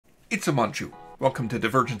It's Amanchu. Welcome to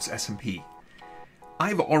Divergence SMP.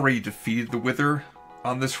 I've already defeated the Wither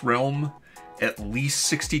on this realm at least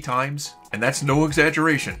 60 times, and that's no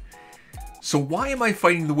exaggeration. So why am I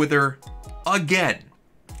fighting the Wither again?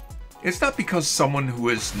 It's not because someone who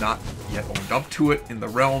has not yet owned up to it in the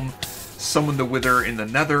realm summoned the Wither in the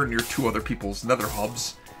nether near two other people's nether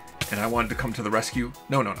hubs, and I wanted to come to the rescue.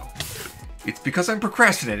 No. It's because I'm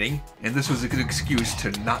procrastinating, and this was a good excuse to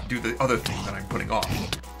not do the other thing that I'm putting off.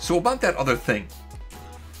 So about that other thing.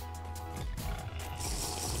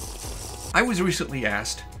 I was recently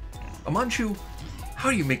asked, Amanchu, how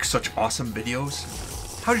do you make such awesome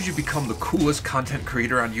videos? How did you become the coolest content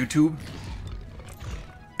creator on YouTube?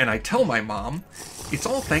 And I tell my mom, it's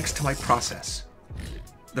all thanks to my process.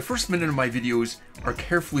 The first minute of my videos are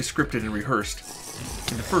carefully scripted and rehearsed.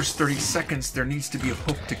 In the first 30 seconds, there needs to be a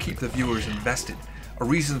hook to keep the viewers invested, a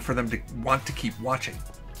reason for them to want to keep watching.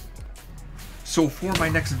 So for my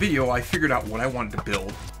next video, I figured out what I wanted to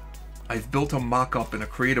build. I've built a mock-up in a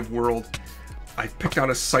creative world. I've picked out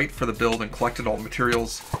a site for the build and collected all the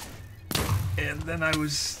materials. And then I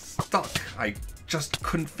was stuck. I just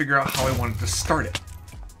couldn't figure out how I wanted to start it.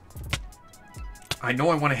 I know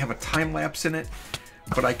I want to have a time-lapse in it,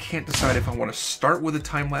 but I can't decide if I want to start with a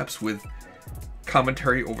time-lapse with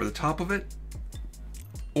commentary over the top of it,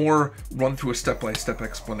 or run through a step-by-step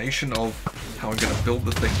explanation of how I'm going to build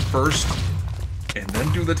the thing first, and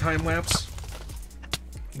then do the time-lapse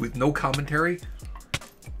with no commentary.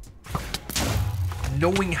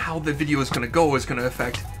 Knowing how the video is going to go is going to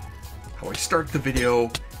affect how I start the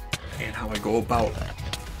video and how I go about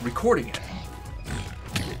recording it.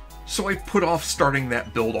 So I put off starting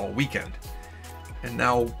that build all weekend, and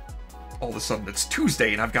now all of a sudden it's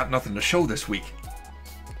Tuesday and I've got nothing to show this week.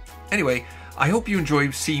 Anyway, I hope you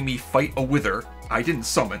enjoy seeing me fight a Wither I didn't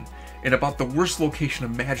summon, and about the worst location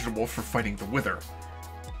imaginable for fighting the Wither.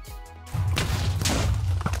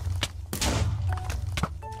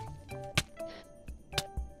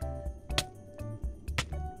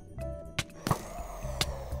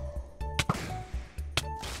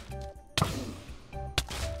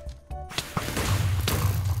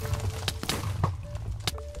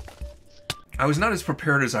 I was not as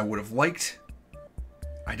prepared as I would have liked.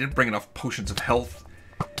 I didn't bring enough potions of health.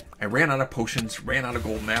 I ran out of potions, ran out of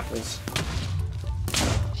golden apples.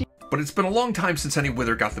 But it's been a long time since any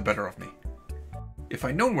Wither got the better of me. If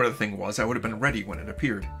I'd known where the thing was, I would have been ready when it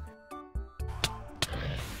appeared.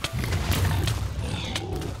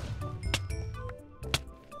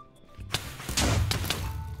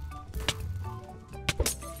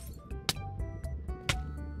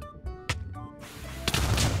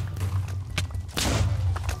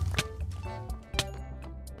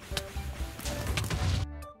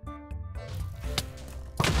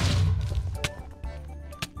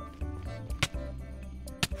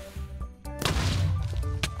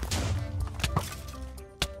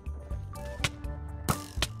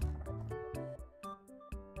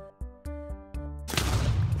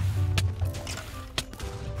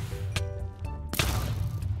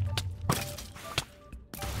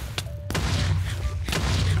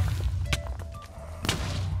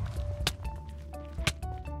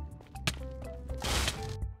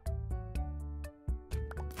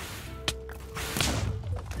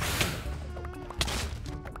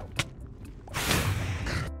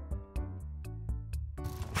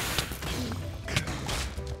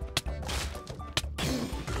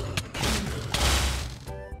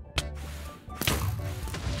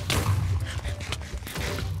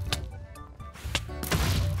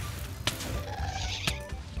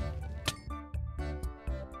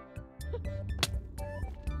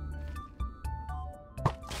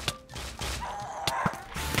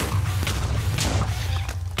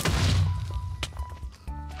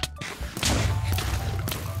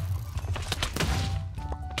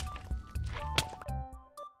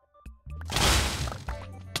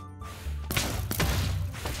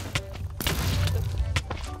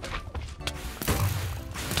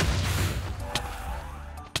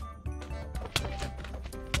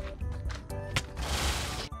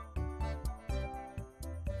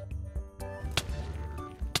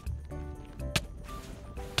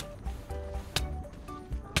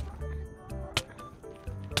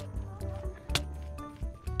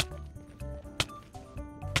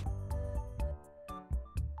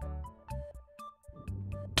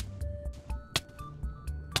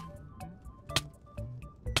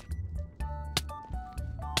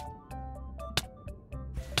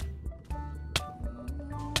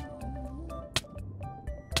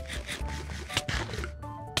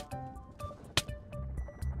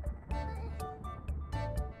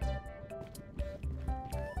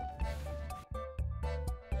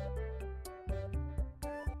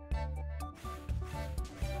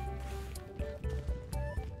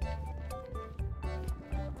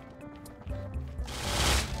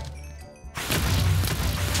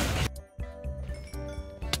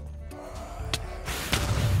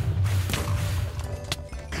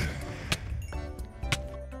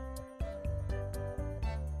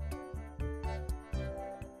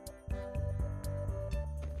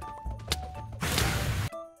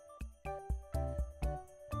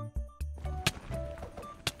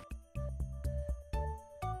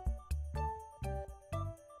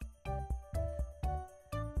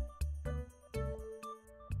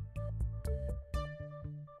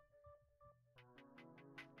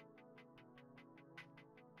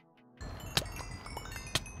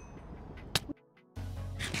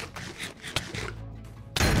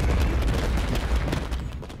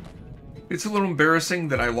 It's a little embarrassing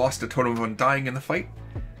that I lost a Totem of Undying in the fight.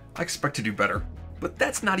 I expect to do better. But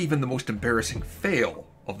that's not even the most embarrassing fail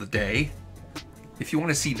of the day. If you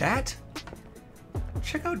want to see that,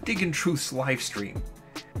 check out Diggin' Truth's live stream.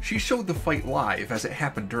 She showed the fight live as it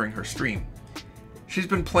happened during her stream. She's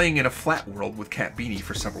been playing in a flat world with Cat Beanie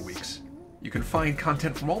for several weeks. You can find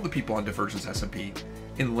content from all the people on Divergence SMP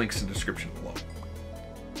in the links in the description below.